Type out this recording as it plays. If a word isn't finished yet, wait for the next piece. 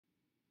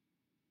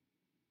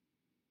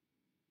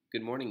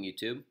Good morning,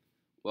 YouTube.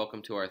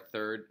 Welcome to our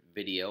third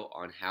video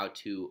on how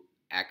to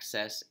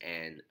access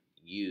and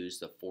use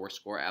the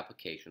ForScore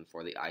application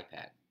for the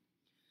iPad.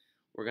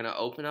 We're going to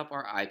open up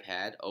our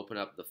iPad, open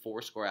up the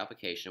ForScore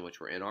application, which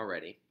we're in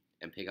already,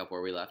 and pick up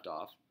where we left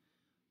off.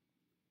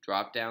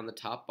 Drop down the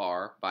top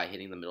bar by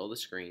hitting the middle of the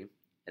screen,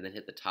 and then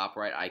hit the top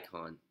right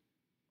icon.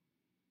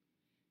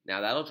 Now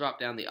that'll drop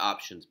down the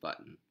options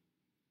button.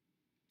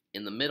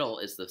 In the middle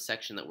is the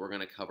section that we're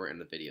going to cover in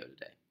the video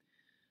today.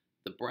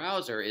 The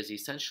browser is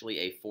essentially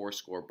a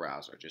ForScore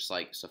browser, just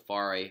like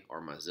Safari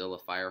or Mozilla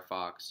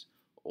Firefox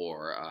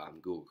or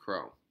Google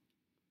Chrome.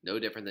 No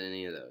different than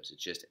any of those.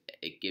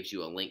 It gives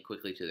you a link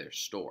quickly to their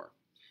store.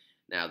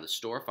 Now, the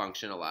store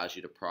function allows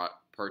you to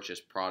purchase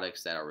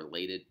products that are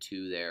related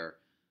to their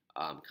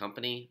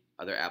company,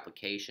 other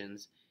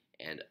applications,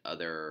 and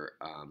other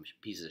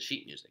pieces of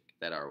sheet music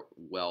that are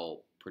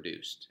well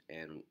produced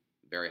and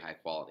very high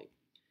quality.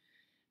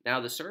 Now,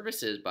 the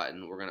services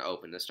button we're going to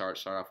open. Let's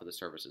start off with the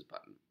services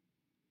button.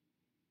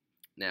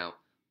 Now,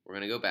 we're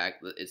going to go back.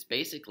 It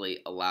basically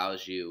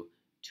allows you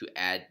to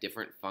add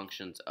different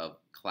functions of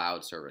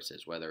cloud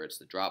services, whether it's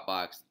the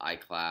Dropbox,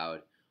 iCloud,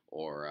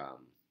 or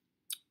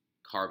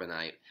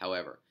Carbonite.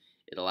 However,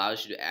 it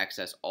allows you to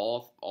access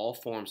all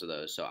forms of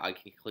those. So I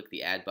can click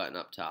the Add button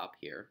up top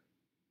here,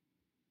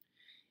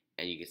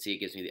 and you can see it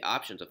gives me the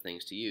options of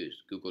things to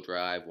use: Google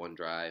Drive,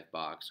 OneDrive,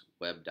 Box,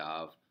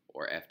 WebDAV,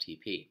 or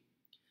FTP.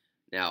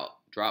 Now,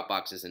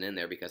 Dropbox isn't in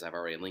there because I've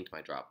already linked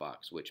my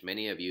Dropbox, which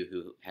many of you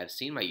who have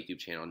seen my YouTube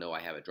channel know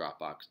I have a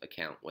Dropbox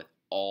account with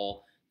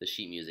all the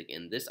sheet music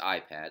in this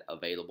iPad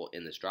available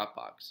in this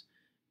Dropbox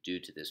due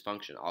to this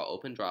function. I'll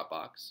open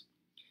Dropbox,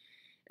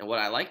 and what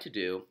I like to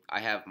do, I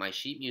have my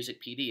sheet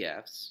music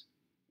PDFs,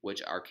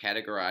 which are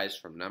categorized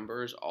from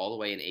numbers all the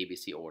way in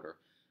ABC order,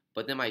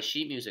 but then my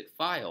sheet music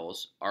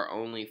files are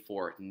only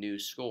for new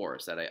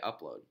scores that I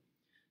upload.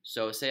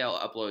 So say I'll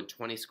upload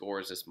 20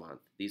 scores this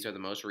month. These are the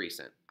most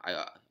recent.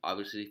 I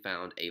obviously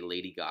found a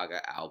Lady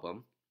Gaga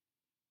album,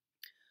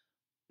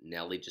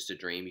 Nelly, Just a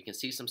Dream. You can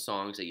see some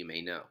songs that you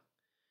may know.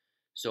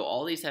 So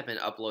all these have been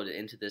uploaded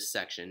into this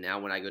section. Now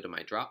when I go to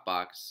my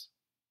Dropbox,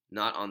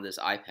 not on this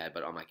iPad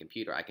but on my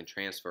computer, I can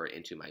transfer it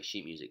into my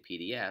sheet music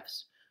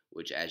PDFs,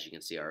 which as you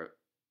can see are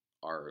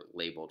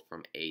labeled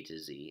from A to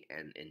Z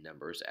and in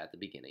numbers at the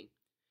beginning.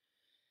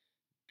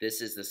 This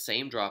is the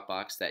same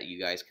Dropbox that you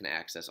guys can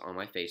access on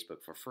my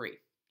Facebook for free.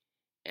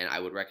 And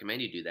I would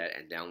recommend you do that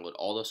and download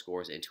all those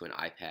scores into an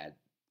iPad,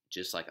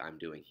 just like I'm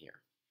doing here.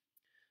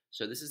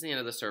 So this is the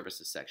end of the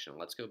services section.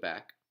 Let's go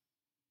back,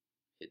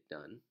 hit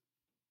done,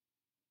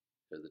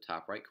 go to the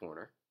top right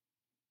corner.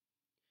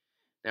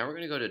 Now we're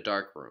going to go to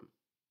Darkroom.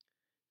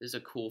 This is a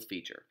cool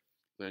feature.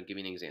 I'm going to give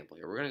you an example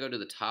here. We're going to go to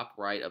the top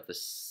right of the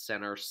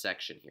center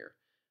section here.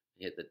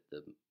 Hit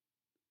the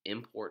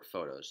import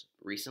photos,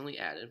 recently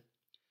added.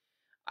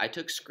 I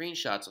took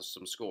screenshots of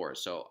some scores,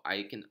 so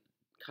I can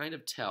kind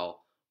of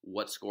tell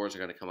what scores are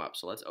going to come up.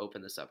 So let's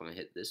open this up. I'm going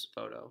to hit this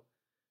photo,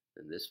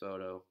 then this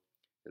photo,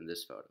 then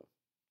this photo.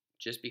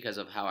 Just because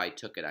of how I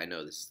took it, I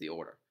know this is the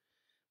order.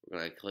 We're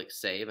going to click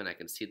Save, and I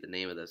can see the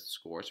name of the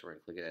score, so we're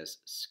going to click it as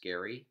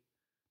Scary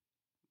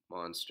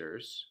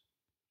Monsters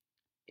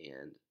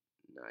and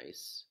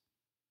Nice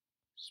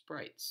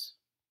Sprites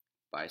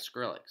by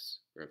Skrillex.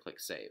 We're going to click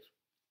Save.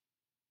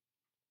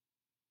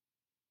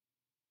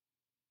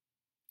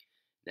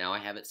 Now I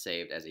have it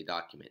saved as a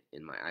document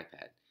in my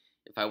iPad.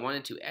 If I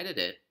wanted to edit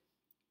it,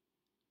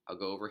 I'll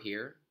go over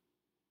here.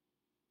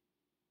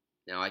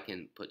 Now I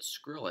can put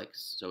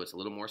Skrillex, so it's a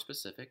little more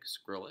specific,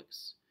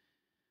 Skrillex,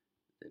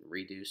 then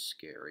redo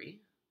Scary,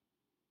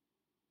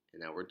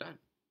 and now we're done.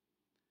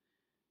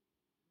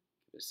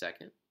 Give it a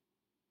second.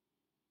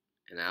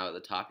 And now at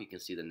the top you can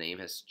see the name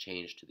has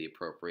changed to the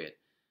appropriate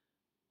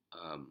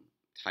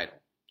title.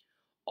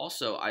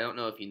 Also, I don't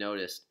know if you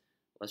noticed,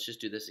 let's just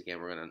do this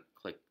again. We're going to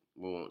click.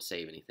 We won't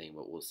save anything,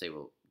 but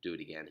we'll do it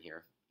again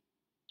here.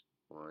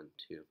 1,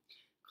 2.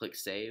 Click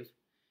Save.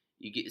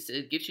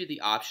 It gives you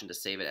the option to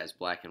save it as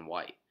black and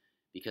white,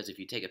 because if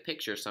you take a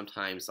picture,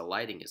 sometimes the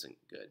lighting isn't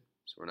good.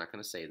 So we're not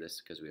going to save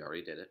this because we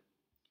already did it.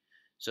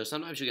 So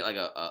sometimes you get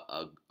like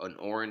an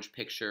orange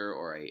picture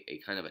or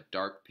a kind of a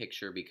dark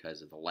picture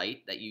because of the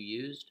light that you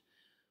used.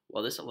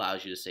 Well, this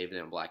allows you to save it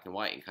in black and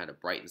white and kind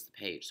of brightens the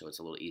page so it's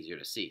a little easier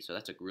to see. So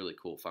that's a really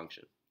cool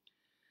function.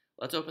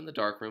 Let's open the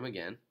Darkroom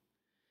again.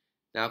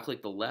 Now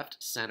click the left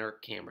center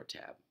camera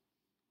tab.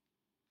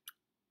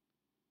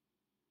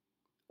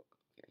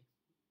 Okay.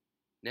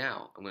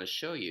 Now I'm going to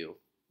show you,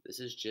 this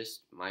is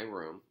just my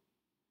room,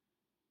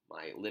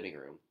 my living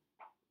room.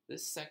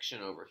 This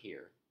section over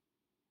here,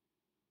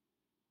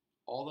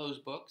 all those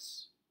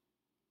books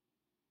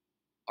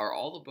are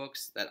all the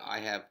books that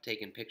I have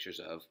taken pictures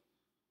of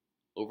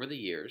over the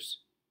years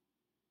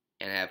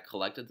and have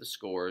collected the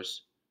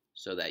scores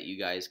so that you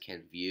guys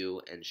can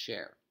view and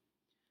share.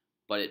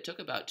 But it took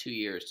about 2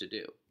 years to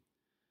do.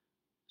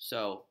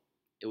 So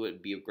it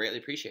would be greatly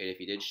appreciated if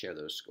you did share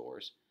those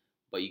scores,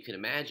 but you can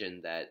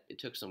imagine that it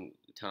took some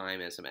time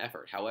and some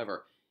effort.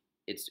 However,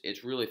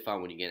 it's really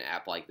fun when you get an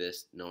app like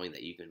this, knowing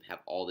that you can have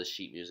all this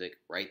sheet music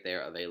right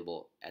there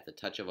available at the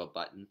touch of a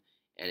button,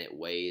 and it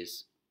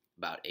weighs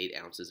about 8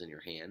 ounces in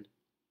your hand.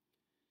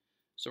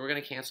 So we're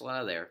going to cancel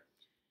out of there.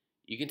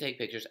 You can take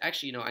pictures.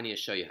 Actually, I need to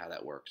show you how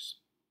that works.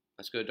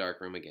 Let's go to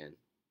darkroom again.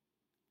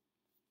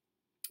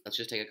 Let's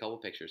just take a couple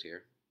pictures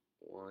here.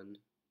 1,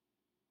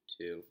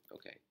 2,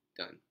 okay,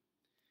 done.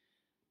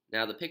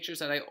 Now the pictures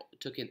that I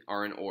took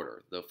are in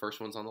order. The first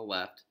one's on the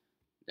left,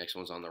 next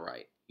one's on the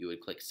right. You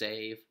would click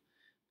save,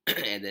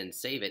 and then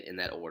save it in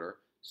that order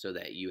so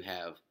that you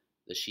have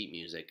the sheet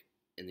music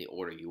in the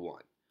order you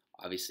want.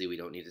 Obviously, we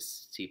don't need to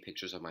see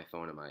pictures of my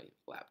phone and my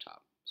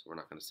laptop, so we're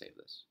not going to save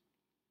this.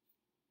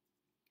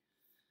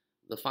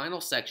 The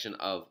final section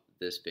of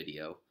this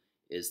video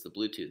is the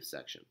Bluetooth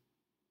section.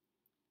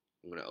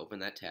 I'm going to open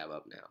that tab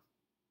up now.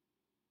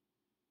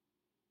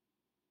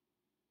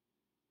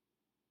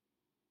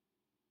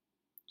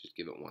 Just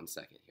give it 1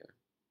 second here.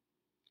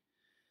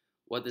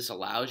 What this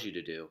allows you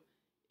to do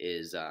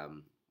is,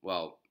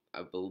 well,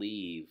 I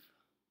believe,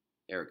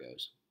 there it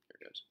goes. There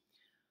it goes.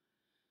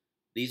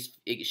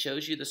 It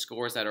shows you the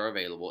scores that are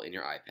available in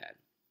your iPad,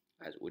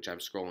 which I'm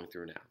scrolling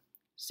through now.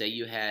 Say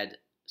you had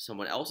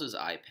someone else's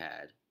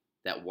iPad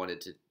that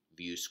wanted to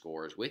view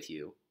scores with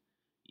you,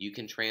 you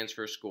can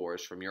transfer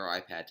scores from your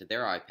iPad to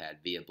their iPad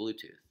via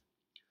Bluetooth.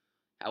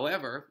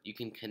 However, you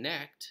can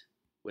connect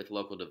with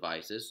local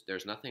devices.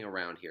 There's nothing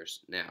around here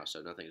now,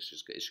 so nothing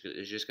is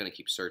it's just going to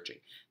keep searching.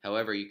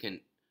 However, you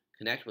can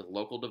connect with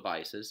local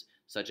devices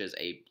such as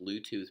a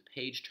Bluetooth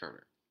page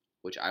turner,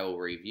 which I will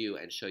review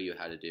and show you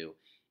how to do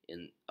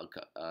in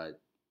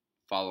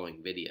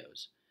following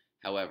videos.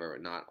 However,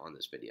 not on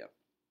this video.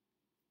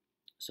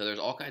 So there's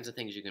all kinds of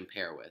things you can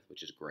pair with,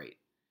 which is great.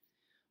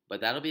 But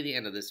that'll be the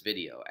end of this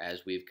video,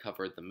 as we've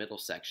covered the middle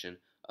section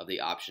of the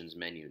options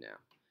menu now.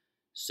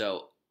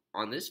 So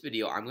on this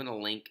video, I'm going to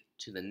link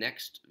to the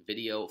next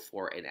video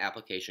for an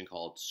application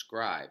called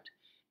Scribed,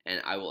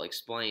 and I will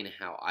explain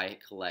how I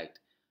collect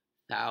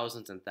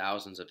thousands and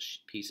thousands of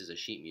pieces of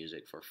sheet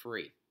music for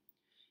free.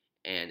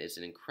 And it's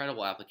an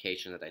incredible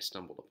application that I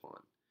stumbled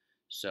upon.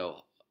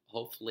 So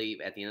hopefully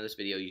at the end of this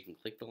video, you can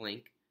click the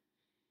link,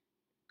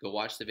 go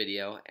watch the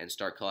video, and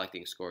start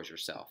collecting scores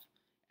yourself.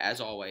 As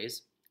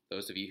always,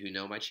 those of you who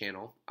know my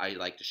channel, I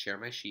like to share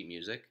my sheet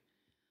music.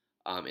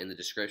 In the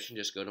description,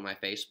 just go to my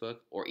Facebook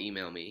or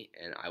email me,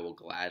 and I will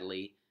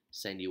gladly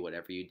send you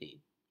whatever you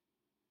need.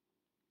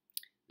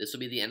 This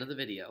will be the end of the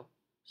video,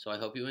 so I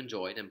hope you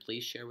enjoyed, and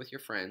please share with your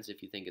friends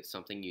if you think it's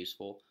something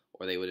useful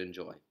or they would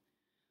enjoy.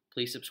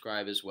 Please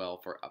subscribe as well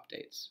for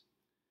updates.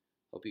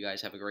 Hope you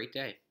guys have a great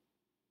day.